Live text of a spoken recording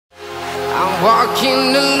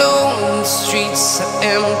Walking alone, the streets are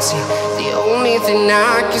empty. The only thing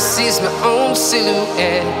I can see is my own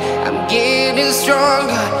silhouette. I'm getting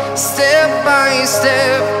stronger, step by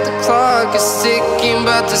step. The clock is ticking,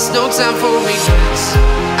 but there's no time for regrets.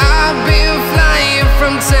 I've been flying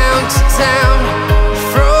from town to town,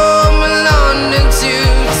 from London to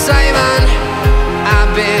Taiwan.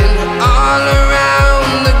 I've been all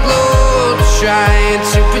around the globe, trying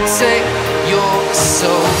to protect your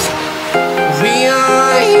soul. We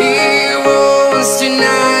are heroes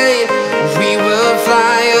tonight. We will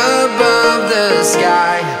fly above the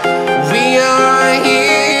sky. We are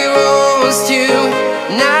heroes tonight.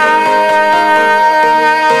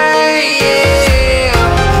 Yeah.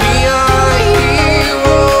 We are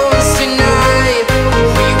heroes tonight.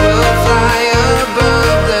 We will fly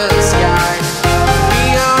above the sky. We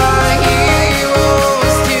are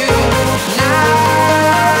heroes tonight.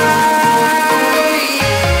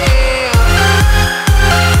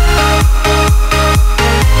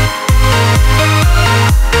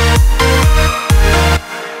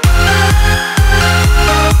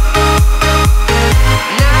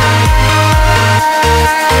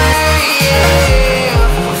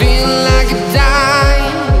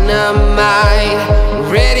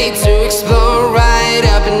 Ready to explore right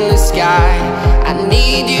up in the sky. I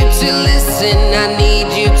need you to listen, I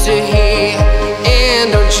need you to hear,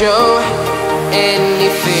 and don't show any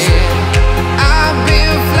fear. I've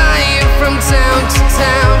been flying from town to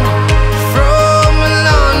town, from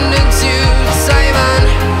London to Taiwan.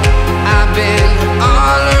 I've been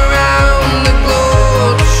all around the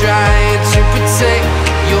globe, trying to protect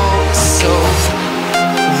your soul.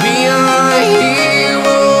 We are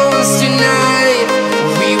heroes tonight.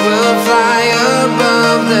 We will fly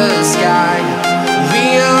above the sky. We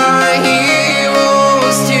are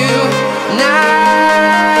heroes tonight.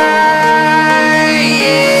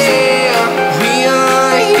 Yeah. We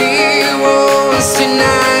are heroes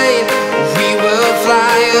tonight. We will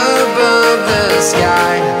fly above the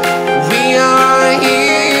sky. We are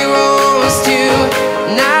heroes tonight.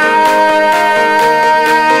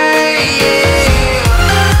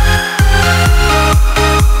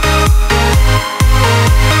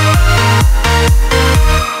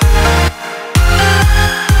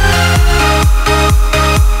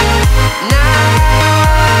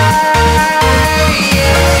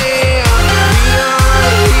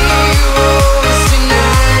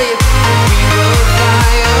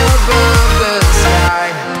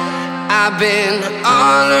 I've been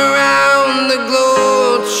all around the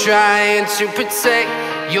globe, trying to protect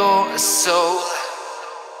your soul.